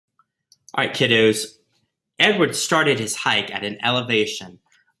All right, kiddos. Edward started his hike at an elevation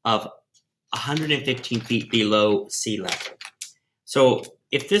of 115 feet below sea level. So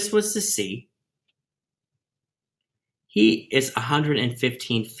if this was the sea, he is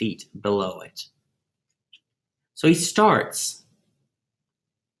 115 feet below it. So he starts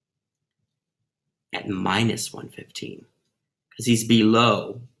at minus 115 because he's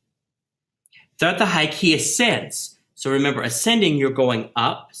below. Throughout the hike, he ascends. So remember, ascending, you're going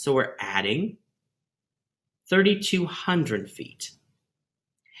up. So we're adding 3,200 feet.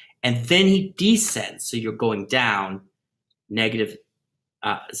 And then he descends. So you're going down negative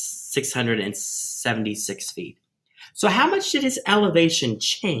 676 feet. So how much did his elevation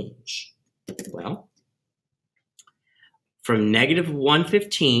change? Well, from negative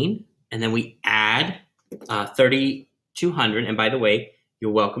 115, and then we add 3,200. And by the way,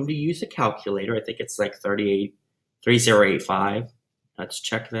 you're welcome to use a calculator. I think it's like 3085. Let's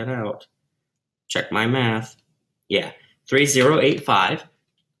check that out. Check my math. Yeah, 3085.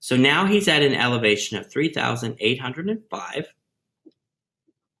 So now he's at an elevation of 3,805.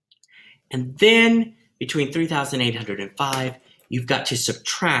 And then between 3,805, you've got to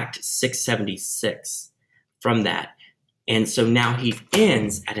subtract 676 from that. And so now he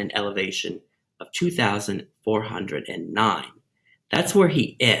ends at an elevation of 2,409. That's where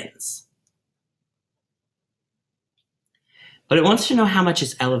he ends. But it wants to know how much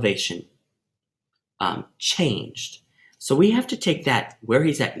his elevation changed. So we have to take that where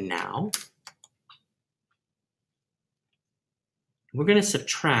he's at now. We're going to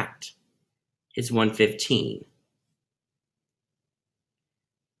subtract his 115.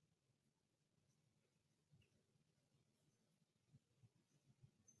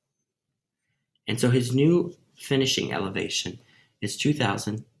 And so his new finishing elevation is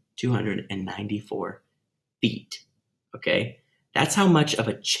 2,294 feet. Okay? That's how much of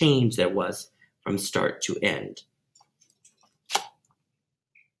a change there was from start to end.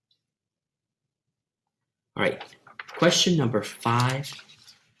 All right, question number 5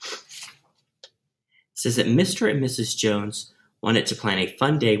 says that Mr. and Mrs. Jones wanted to plan a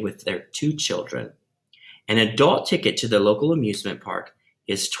fun day with their 2 children. An adult ticket to the local amusement park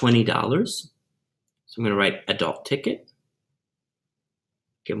is $20. So I'm going to write adult ticket.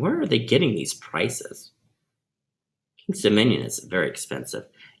 Okay, where are they getting these prices? Kings Dominion is very expensive.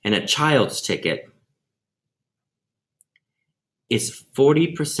 And a child's ticket is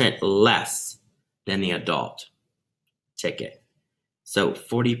 40% less than the adult ticket. So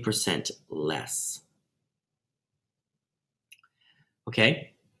 40% less.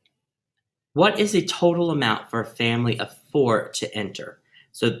 Okay. What is the total amount for a family of 4 to enter?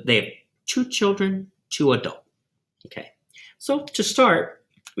 So they have 2 children, 2 adults. Okay. So to start,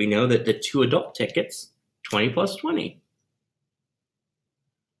 we know that the 2 adult tickets, 20 plus 20.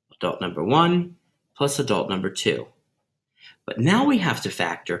 Adult number 1 plus adult number 2. But now we have to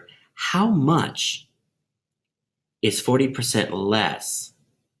factor how much is 40% less.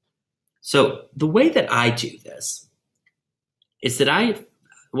 So the way that I do this is that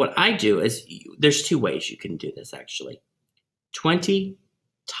what I do is, there's 2 ways you can do this actually. 20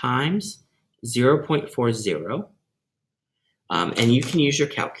 times 0.40, and you can use your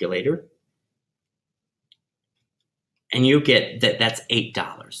calculator, and you get that's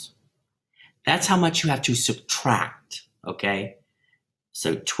 $8. That's how much you have to subtract, okay?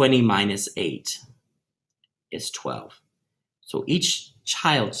 So 20 minus 8 is 12. So each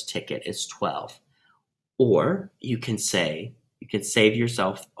child's ticket is 12. Or you can save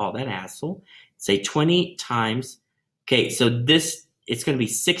yourself all that hassle. Say 20 times, okay, so this, it's going to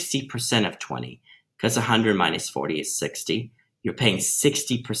be 60% of 20, because 100 minus 40 is 60. You're paying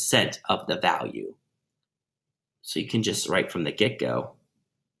 60% of the value. So you can just, right from the get-go,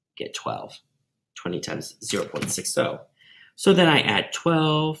 get 12. 20 times 0.60. So then I add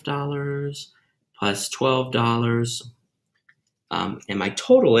 $12 plus $12. And my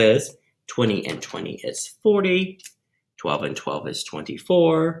total is 20 and 20 is 40. 12 and 12 is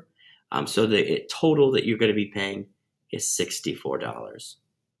 24. So the total that you're going to be paying is $64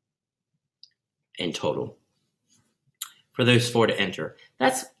 in total for those 4 to enter.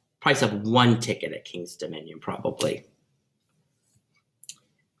 That's price of 1 ticket at Kings Dominion, probably.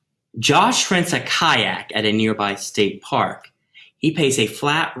 Josh rents a kayak at a nearby state park. He pays a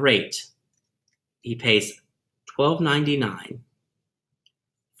flat rate. He pays $12.99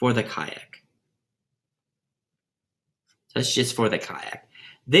 for the kayak. So that's just for the kayak.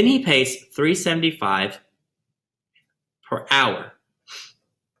 Then he pays $3.75 per hour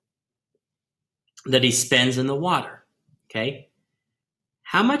that he spends in the water. Okay?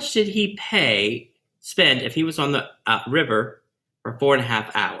 How much did he spend if he was on the river for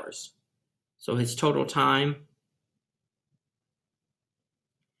 4.5 hours? So his total time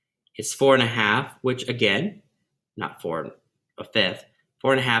is 4.5, which again, not 4/5.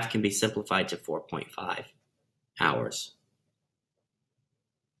 4.5 can be simplified to 4.5 hours.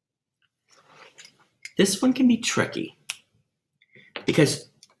 This one can be tricky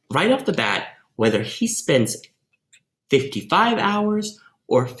because right off the bat, whether he spends 55 hours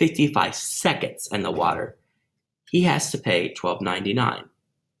or 55 seconds in the water, he has to pay $12.99.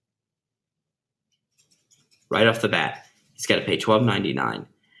 Right off the bat, he's got to pay $12.99.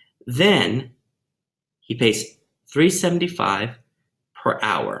 Then he pays $3.75 per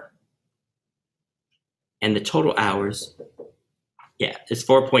hour. And the total hours, is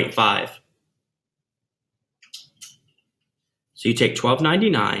 4.5. So you take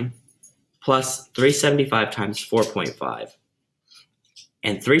 $12.99 plus $3.75 times 4.5.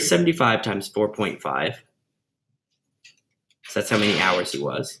 And $3.75 times 4.5, so that's how many hours he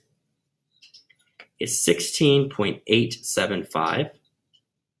was, is 16.875.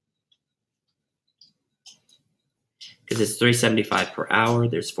 Because it's $3.75 per hour,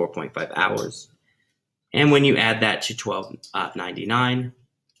 there's 4.5 hours. And when you add that to $12.99,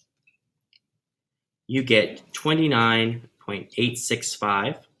 you get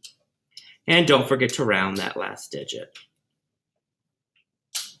 29.865. And don't forget to round that last digit.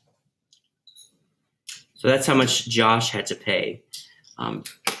 So that's how much Josh had to pay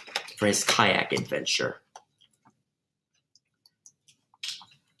for his kayak adventure.